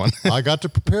for this one. I got to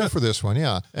prepare for this one,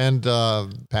 yeah. And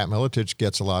Pat Miletich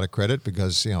gets a lot of credit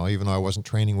because, even though I wasn't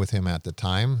training with him at the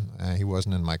time, he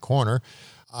wasn't in my corner,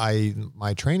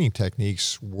 my training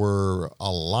techniques were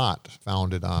a lot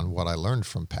founded on what I learned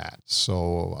from Pat.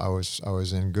 So I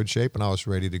was in good shape and I was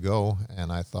ready to go.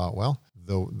 And I thought, well,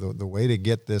 the way to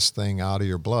get this thing out of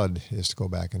your blood is to go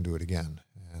back and do it again.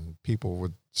 And people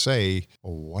would say,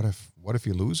 well, what if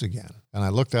you lose again? And I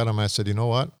looked at him, I said, you know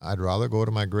what? I'd rather go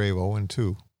to my grave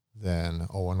 0-2 than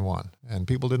 0-1. And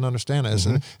people didn't understand it. I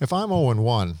said, if I'm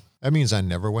 0-1, that means I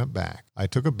never went back. I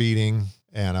took a beating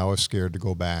and I was scared to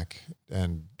go back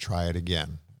and try it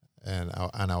again. And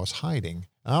I was hiding.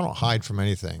 And I don't hide from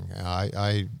anything.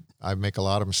 I make a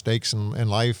lot of mistakes in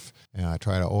life, and I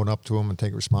try to own up to them and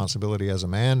take responsibility as a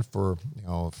man for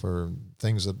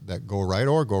things that go right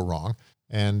or go wrong.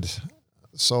 And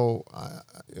so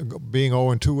being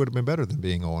 0-2 would have been better than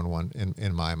being 0-1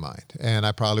 in my mind. And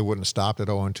I probably wouldn't have stopped at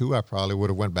 0-2. I probably would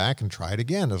have went back and tried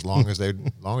again as long as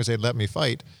they'd let me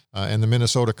fight. And the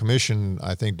Minnesota Commission,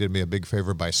 I think, did me a big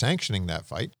favor by sanctioning that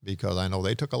fight, because I know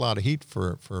they took a lot of heat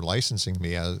for licensing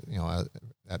me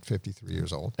at 53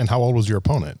 years old. And how old was your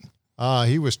opponent?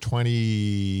 He was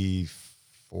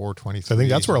 24, 23. So I think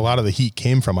that's where a lot of the heat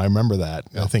came from. I remember that.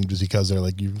 Yeah. I think just because they're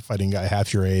like, you're fighting a guy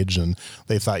half your age and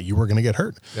they thought you were going to get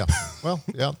hurt. Yeah. Well,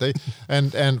 yeah.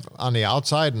 And on the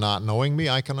outside, not knowing me,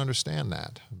 I can understand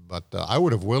that. But I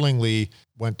would have willingly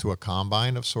went to a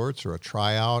combine of sorts or a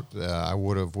tryout. I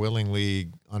would have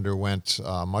willingly underwent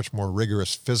much more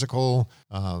rigorous physical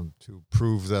to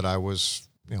prove that I was,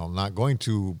 not going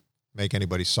to make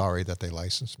anybody sorry that they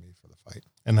licensed me for the fight.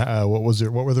 And what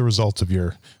were the results of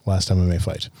your last MMA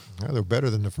fight? Yeah, they're better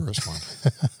than the first one.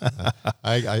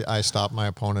 I stopped my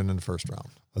opponent in the first round.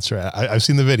 That's right. I've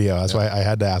seen the video. That's why I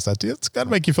had to ask that. It's got to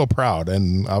make you feel proud.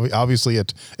 And obviously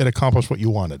it accomplished what you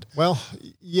wanted. Well,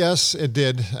 yes, it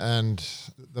did. And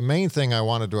the main thing I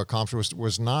wanted to accomplish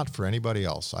was not for anybody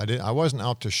else. I wasn't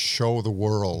out to show the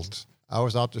world. I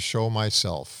was out to show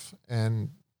myself.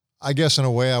 And I guess in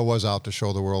a way I was out to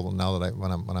show the world now that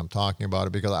when I'm talking about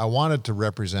it, because I wanted to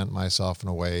represent myself in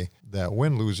a way that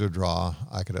win, lose, or draw,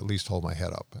 I could at least hold my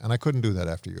head up. And I couldn't do that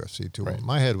after UFC 2. Right.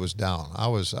 My head was down. I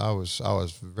was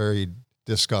very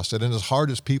disgusted. And as hard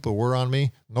as people were on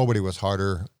me, nobody was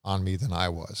harder on me than I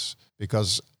was,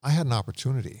 because I had an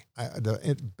opportunity.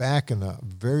 Back in the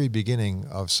very beginning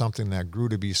of something that grew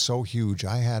to be so huge,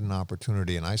 I had an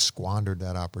opportunity and I squandered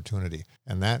that opportunity.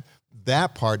 And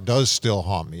that part does still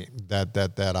haunt me,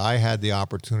 that I had the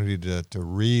opportunity to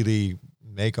really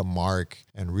make a mark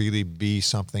and really be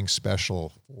something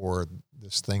special for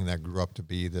this thing that grew up to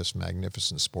be this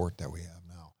magnificent sport that we have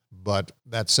now. But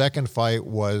that second fight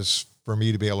was for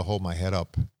me to be able to hold my head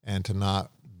up and to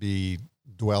not be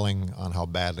dwelling on how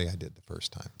badly I did the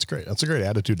first time. It's great. That's a great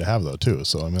attitude to have, though, too.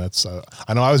 So, I mean, that's,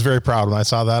 I know I was very proud when I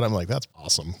saw that. I'm like, that's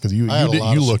awesome. Because you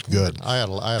looked good. I had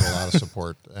a lot of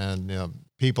support. And,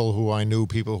 people who I knew,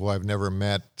 people who I've never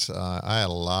met, I had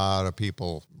a lot of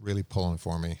people really pulling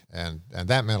for me. And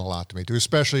that meant a lot to me, too,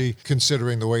 especially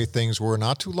considering the way things were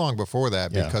not too long before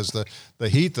that, because the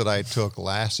heat that I took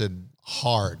lasted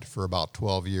hard for about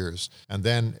 12 years. And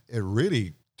then it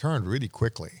really turned really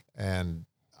quickly. And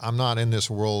I'm not in this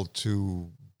world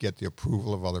to get the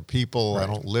approval of other people. Right. I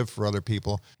don't live for other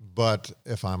people. But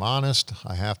if I'm honest,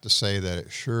 I have to say that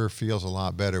it sure feels a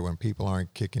lot better when people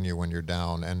aren't kicking you when you're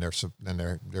down, and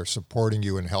they're supporting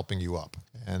you and helping you up.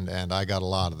 And I got a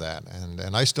lot of that.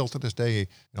 And I still, to this day,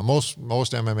 most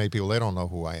MMA people, they don't know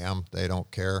who I am. They don't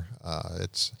care.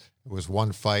 It was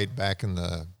one fight back in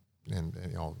the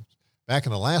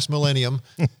last millennium,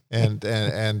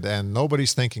 and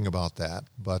nobody's thinking about that.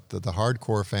 But the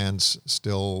hardcore fans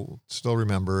still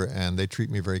remember, and they treat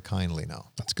me very kindly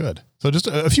now. That's good. So just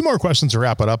a few more questions to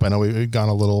wrap it up. I know we've gone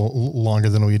a little longer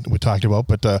than we talked about,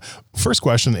 but first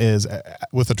question is,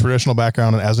 with a traditional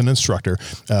background and as an instructor,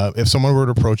 if someone were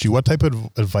to approach you, what type of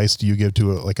advice do you give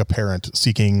to a parent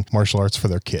seeking martial arts for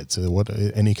their kids?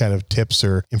 Any kind of tips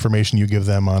or information you give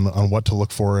them on what to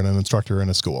look for in an instructor in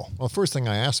a school? Well, first thing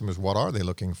I ask them is, what are they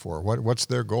looking for? What's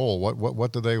their goal?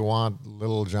 What do they want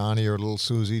little Johnny or little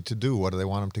Susie to do? What do they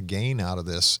want them to gain out of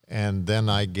this? And then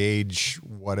I gauge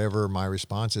whatever my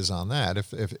response is on that.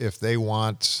 If they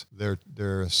want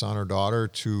their son or daughter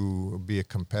to be a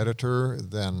competitor,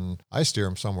 then I steer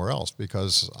them somewhere else,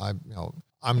 because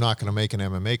I'm not going to make an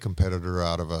MMA competitor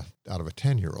out of a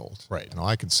 10-year-old. Right.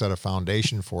 I could set a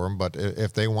foundation for them, but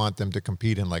if they want them to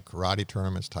compete in like karate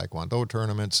tournaments, taekwondo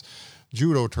tournaments,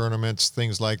 judo tournaments,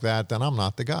 things like that, then I'm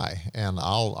not the guy, and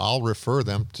I'll refer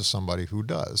them to somebody who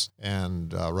does.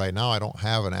 And right now I don't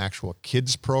have an actual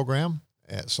kids program,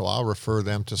 so I'll refer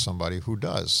them to somebody who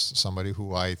does, somebody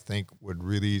who I think would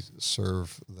really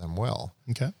serve them well.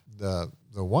 Okay. The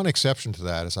one exception to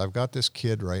that is I've got this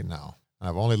kid right now.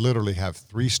 I've only literally have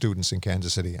 3 students in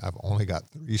Kansas City. I've only got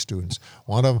 3 students.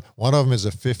 One of them is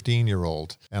a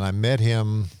 15-year-old, and I met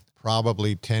him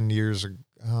probably 10 years ago.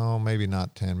 Oh, maybe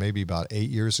not 10, maybe about 8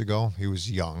 years ago. He was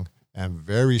young and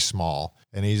very small,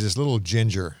 and he's this little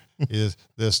ginger. He's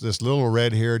this little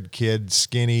red-haired kid,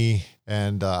 skinny,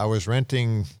 and I was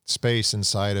renting space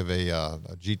inside of a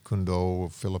Jeet Kune Do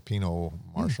Filipino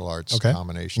martial arts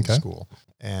combination school,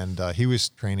 and he was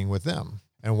training with them.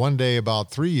 And one day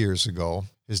about 3 years ago,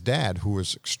 his dad, who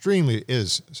is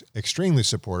extremely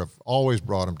supportive, always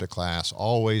brought him to class,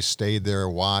 always stayed there,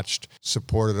 watched,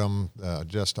 supported him,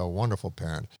 just a wonderful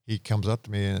parent. He comes up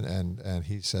to me and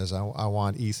he says, I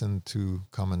want Ethan to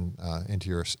come into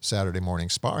your Saturday morning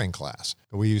sparring class.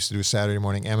 We used to do Saturday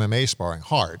morning MMA sparring,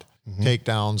 hard,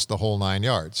 takedowns, the whole 9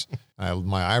 yards.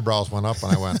 My eyebrows went up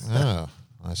and I went, oh.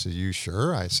 I said, you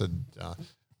sure? I said,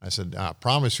 I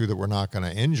promise you that we're not going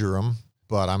to injure him,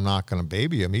 but I'm not going to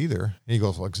baby him either. And he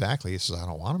goes, well, exactly. He says, I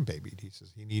don't want him babied. He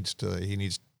says he needs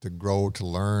to grow, to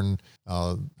learn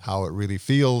how it really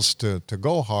feels to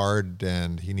go hard,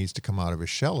 and he needs to come out of his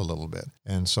shell a little bit.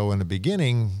 And so in the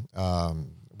beginning,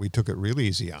 we took it real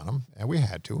easy on him, and we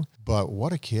had to. But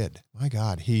what a kid! My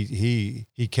God, he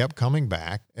kept coming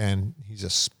back, and he's a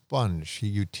sponge.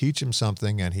 You teach him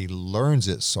something, and he learns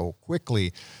it so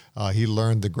quickly. He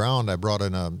learned the ground. I brought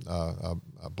in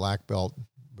a black belt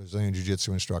Brazilian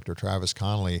Jiu-Jitsu instructor, Travis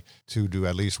Connolly, to do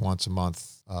at least once a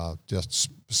month,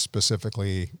 just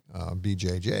specifically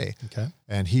BJJ. Okay.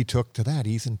 And he took to that.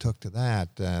 Ethan took to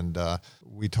that. And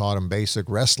we taught him basic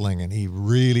wrestling, and he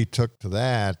really took to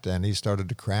that. And he started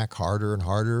to crack harder and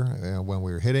harder when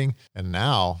we were hitting. And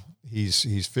now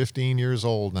he's 15 years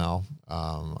old now.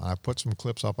 I put some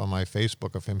clips up on my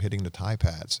Facebook of him hitting the Thai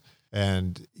pads.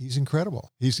 And he's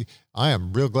incredible. I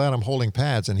am real glad I'm holding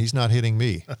pads and he's not hitting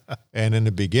me. And in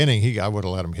the beginning, I would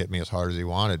have let him hit me as hard as he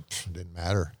wanted. It didn't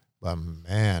matter. But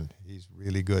man, he's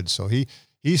really good. So he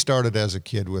started as a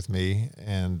kid with me,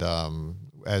 and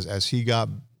as he got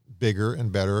bigger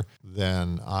and better,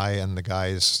 then I and the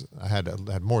guys, I had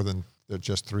more than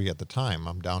just 3 at the time.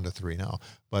 I'm down to 3 now.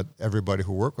 But everybody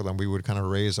who worked with him, we would kind of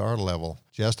raise our level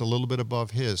just a little bit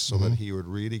above his, so that he would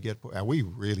really get, and we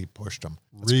really pushed him,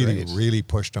 really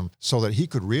pushed him, so that he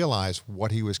could realize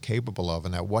what he was capable of,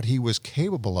 and that what he was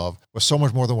capable of was so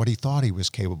much more than what he thought he was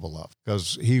capable of.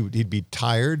 Because he'd be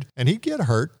tired and he'd get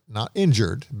hurt, not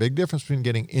injured. Big difference between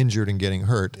getting injured and getting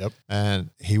hurt. Yep. And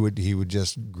he would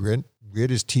just grit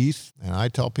his teeth. And I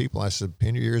tell people, I said,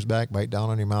 pin your ears back, bite down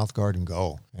on your mouth guard and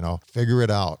go, figure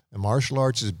it out. And martial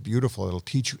arts is beautiful. It'll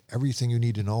teach you everything you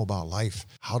need to know about life,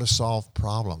 how to solve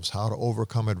problems, how to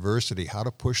overcome adversity, how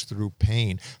to push through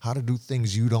pain, how to do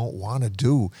things you don't want to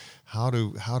do, how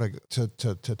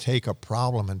to take a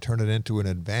problem and turn it into an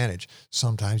advantage.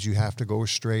 Sometimes you have to go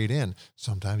straight in.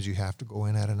 Sometimes you have to go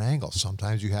in at an angle.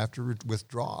 Sometimes you have to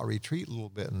withdraw, retreat a little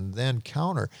bit, and then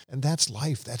counter. And that's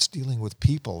life. That's dealing with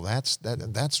people. That's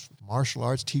martial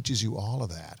arts teaches you all of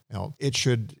that.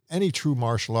 Any true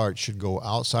martial art should go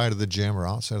outside of the gym or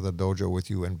outside of the dojo with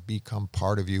you and become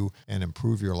part of you and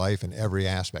improve your life in every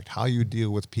aspect. How you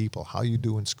deal with people, how you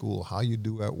do in school, how you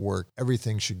do at work,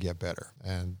 everything should get better.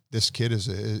 And this kid is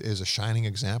a shining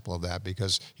example of that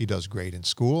because he does great in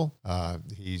school.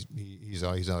 He's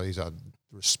a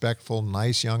respectful,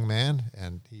 nice young man,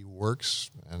 and he works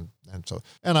and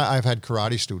I've had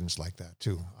karate students like that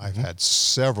too. I've had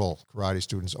several karate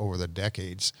students over the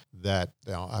decades that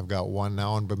I've got one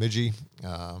now in Bemidji.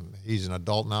 He's an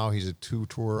adult now. He's a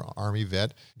 2-tour Army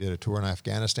vet. Did a tour in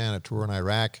Afghanistan, a tour in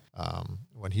Iraq.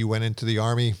 When he went into the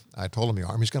Army, I told him the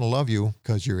Army's going to love you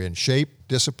because you're in shape,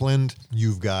 disciplined.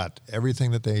 You've got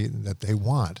everything that they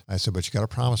want. I said, but you got to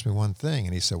promise me one thing.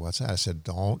 And he said, what's that? I said,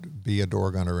 don't be a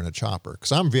door gunner in a chopper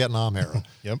because I'm Vietnam era.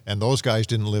 Yep. And those guys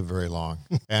didn't live very long.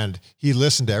 And he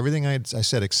listened to everything I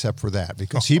said except for that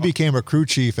because he became a crew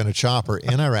chief in a chopper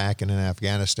in Iraq and in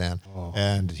Afghanistan,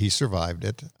 and he survived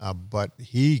it. But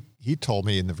he told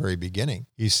me in the very beginning,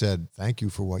 he said, thank you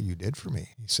for what you did for me.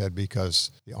 He said,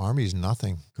 because the Army's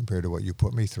nothing compared to what you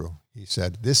put me through. He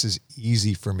said, this is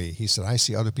easy for me. He said, I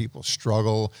see other people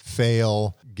struggle,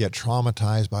 fail, get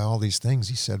traumatized by all these things.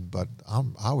 He said, but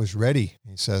I was ready.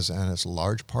 He says, and it's a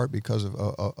large part because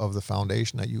of the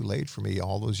foundation that you laid for me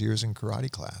all those years in karate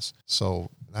class. So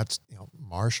that's,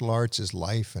 martial arts is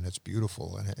life and it's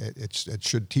beautiful. And it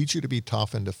should teach you to be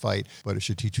tough and to fight, but it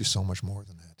should teach you so much more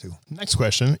than that too. Next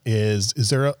question is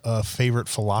there a favorite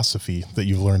philosophy that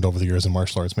you've learned over the years in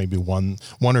martial arts? Maybe one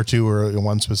or two, or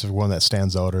one specific one that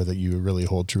stands out or that you really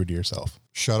hold true to yourself?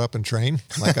 Shut up and train,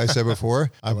 like I said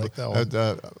before. I like that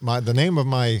one. The name of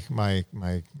my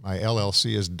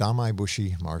LLC is Damai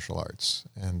Bushi Martial Arts,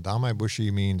 and Damai Bushi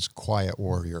means quiet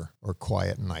warrior or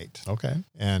quiet knight. Okay.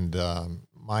 And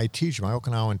my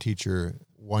Okinawan teacher,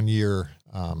 1 year,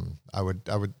 I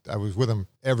was with him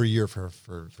every year for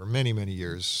many, many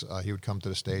years. He would come to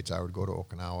the States. I would go to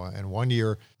Okinawa. And 1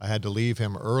 year I had to leave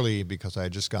him early because I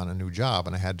had just gotten a new job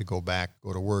and I had to go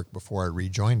to work before I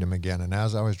rejoined him again. And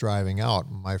as I was driving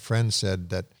out, my friend said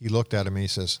that he looked at him and he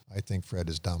says, I think Fred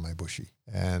is Damai Bushi.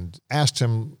 And asked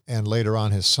him, and later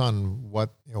on his son,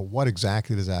 what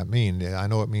exactly does that mean? I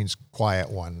know it means quiet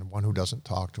one who doesn't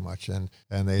talk too much. And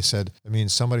they said, it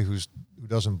means somebody who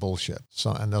doesn't bullshit.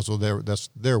 So, and that's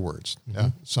their words. Mm-hmm. Yeah?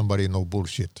 Somebody no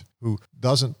bullshit, who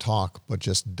doesn't talk but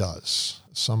just does.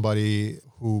 Somebody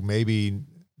who maybe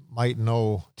might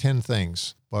know 10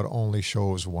 things but only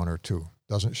shows 1 or 2.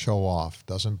 Doesn't show off,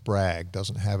 doesn't brag,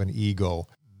 doesn't have an ego.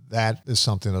 That is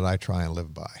something that I try and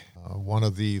live by. One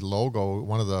of the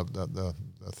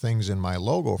things in my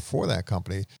logo for that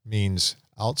company means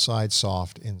outside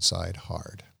soft, inside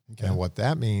hard. Okay. And what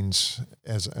that means,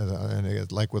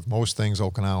 like with most things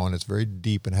Okinawan, it's very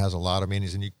deep and has a lot of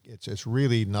meanings, and it's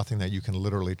really nothing that you can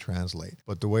literally translate.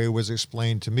 But the way it was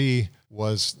explained to me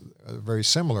was very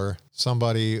similar.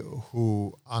 Somebody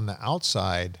who on the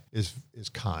outside is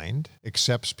kind,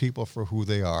 accepts people for who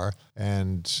they are,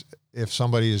 and if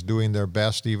somebody is doing their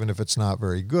best, even if it's not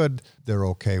very good, they're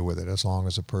okay with it as long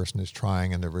as a person is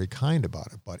trying and they're very kind about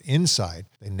it. But inside,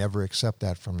 they never accept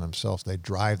that from themselves. They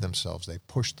drive themselves. They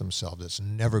push themselves. It's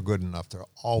never good enough. They're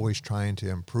always trying to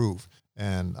improve.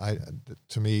 And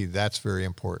to me, that's very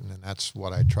important. And that's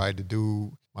what I tried to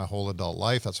do my whole adult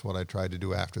life. That's what I tried to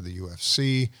do after the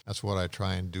UFC. That's what I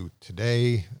try and do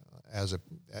today,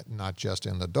 not just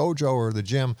in the dojo or the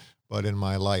gym, but in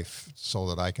my life, so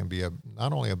that I can be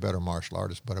not only a better martial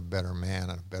artist, but a better man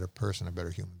and a better person, a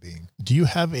better human being. Do you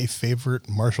have a favorite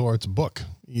martial arts book,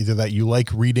 either that you like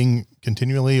reading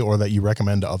continually or that you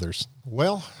recommend to others?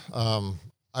 Well,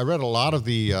 I read a lot of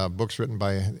the books written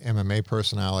by MMA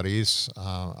personalities.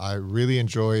 I really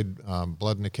enjoyed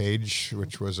Blood in a Cage,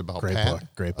 which was about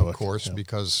Pat. Great book. Of course, yeah.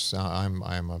 Because I'm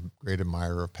a great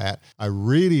admirer of Pat. I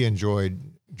really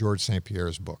enjoyed George St.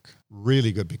 Pierre's book.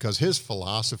 Really good, because his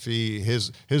philosophy,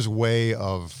 his way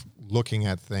of looking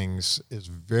at things is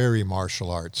very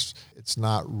martial arts. It's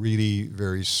not really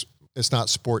it's not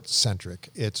sports centric.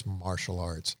 It's martial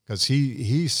arts, because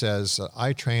he says that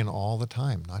I train all the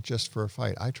time, not just for a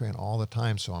fight. I train all the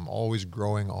time, so I'm always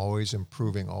growing, always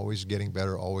improving, always getting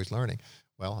better, always learning.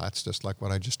 Well, that's just like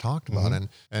what I just talked about.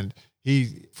 And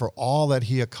he, for all that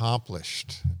he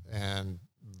accomplished, and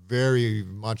very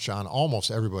much on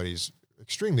almost everybody's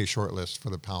extremely short list for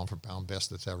the pound for pound best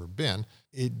that's ever been,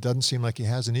 it doesn't seem like he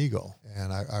has an ego.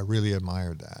 And I really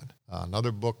admired that.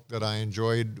 Another book that I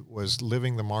enjoyed was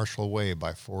Living the Marshall Way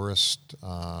by Forrest,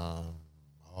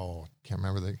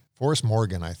 Forrest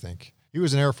Morgan, I think. He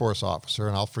was an Air Force officer,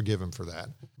 and I'll forgive him for that.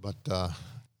 But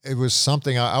it was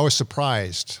something I was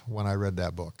surprised when I read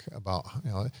that book about,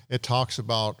 it talks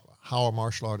about how a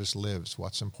martial artist lives,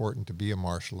 what's important to be a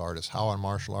martial artist, how a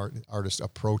martial artist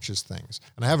approaches things.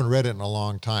 And I haven't read it in a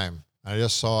long time. I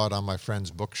just saw it on my friend's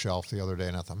bookshelf the other day,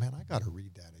 and I thought, man, I got to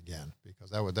read that again,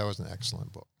 because that was an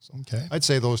excellent book. So Okay. I'd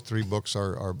say those 3 books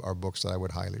are books that I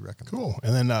would highly recommend. Cool.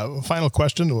 And then final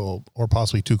question, or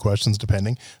possibly 2 questions,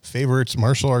 depending. Favorite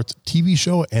martial arts TV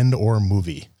show and or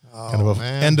movie?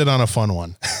 Ended on a fun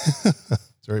one.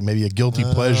 Sorry, maybe a guilty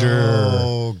pleasure.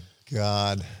 Oh,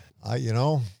 God.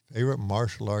 Favorite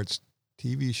martial arts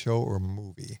TV show or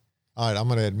movie? All right, I'm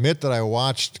going to admit that I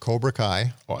watched Cobra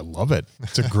Kai. Oh, I love it.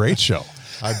 It's a great show.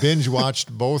 I binge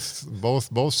watched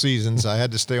both seasons. I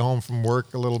had to stay home from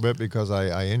work a little bit because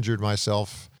I injured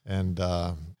myself, and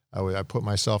I put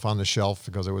myself on the shelf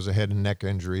because it was a head and neck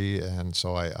injury, and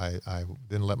so I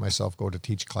didn't let myself go to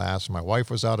teach class. My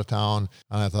wife was out of town,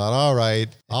 and I thought, all right,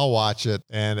 I'll watch it.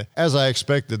 And as I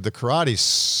expected, the karate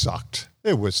sucked.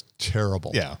 It was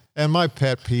terrible. Yeah. And my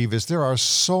pet peeve is there are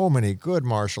so many good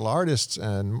martial artists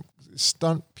and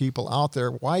stunt people out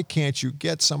there. Why can't you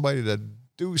get somebody to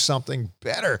do something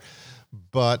better?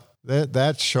 But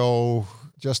that show,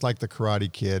 just like the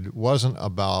Karate Kid, wasn't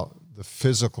about the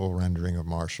physical rendering of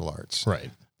martial arts. Right.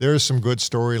 There's some good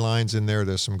storylines in there.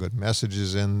 There's some good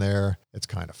messages in there. It's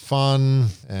kind of fun,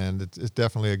 and it's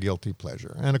definitely a guilty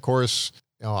pleasure. And of course,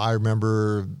 I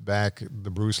remember back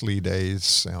the Bruce Lee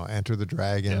days, Enter the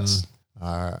Dragon, Yes.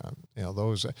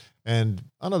 Those. And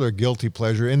another guilty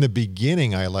pleasure, in the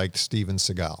beginning, I liked Steven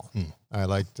Seagal. I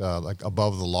liked like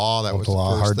Above the Law. That was the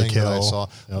first Hard to thing that I Kill. saw.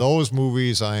 Yep. Those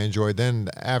movies I enjoyed. Then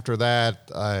after that,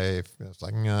 I was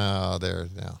like, no,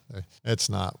 it's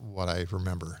not what I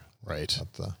remember. Right.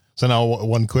 But, So now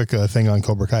one quick thing on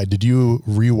Cobra Kai. Did you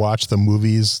rewatch the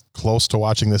movies close to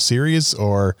watching the series,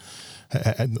 or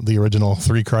the original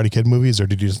 3 Karate Kid movies, or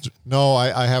did you just... No,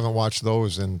 I haven't watched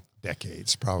those in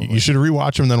decades, probably. You should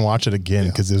rewatch them and then watch it again,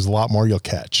 because there's a lot more you'll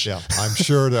catch. Yeah, I'm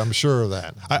sure of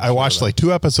that. I watched like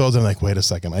 2 episodes and I'm like, wait a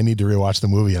second, I need to rewatch the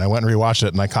movie. And I went and rewatched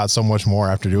it, and I caught so much more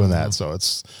after doing that. So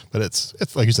it's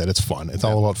like you said, it's fun. It's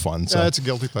all about fun. So Yeah, it's a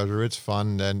guilty pleasure. It's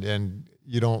fun, and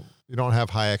you don't have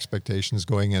high expectations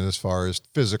going in as far as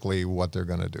physically what they're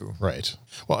going to do. Right.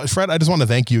 Well, Fred, I just want to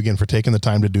thank you again for taking the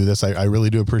time to do this. I really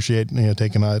do appreciate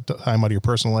taking time out of your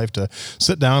personal life to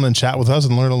sit down and chat with us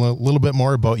and learn a little bit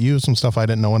more about you, some stuff I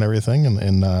didn't know and everything.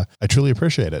 And I truly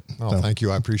appreciate it. Oh, thank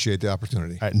you. I appreciate the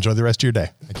opportunity. All right, enjoy the rest of your day.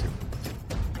 Thank you.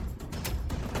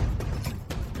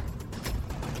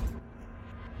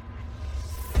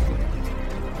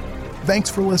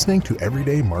 Thanks for listening to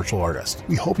Everyday Martial Artist.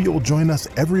 We hope you will join us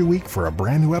every week for a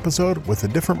brand new episode with a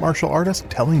different martial artist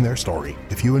telling their story.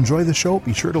 If you enjoy the show,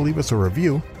 be sure to leave us a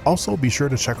review. Also, be sure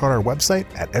to check out our website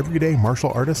at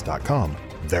everydaymartialartist.com.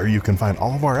 There you can find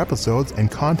all of our episodes and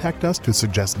contact us to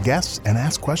suggest guests and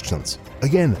ask questions.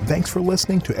 Again, thanks for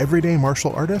listening to Everyday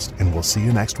Martial Artist, and we'll see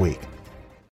you next week.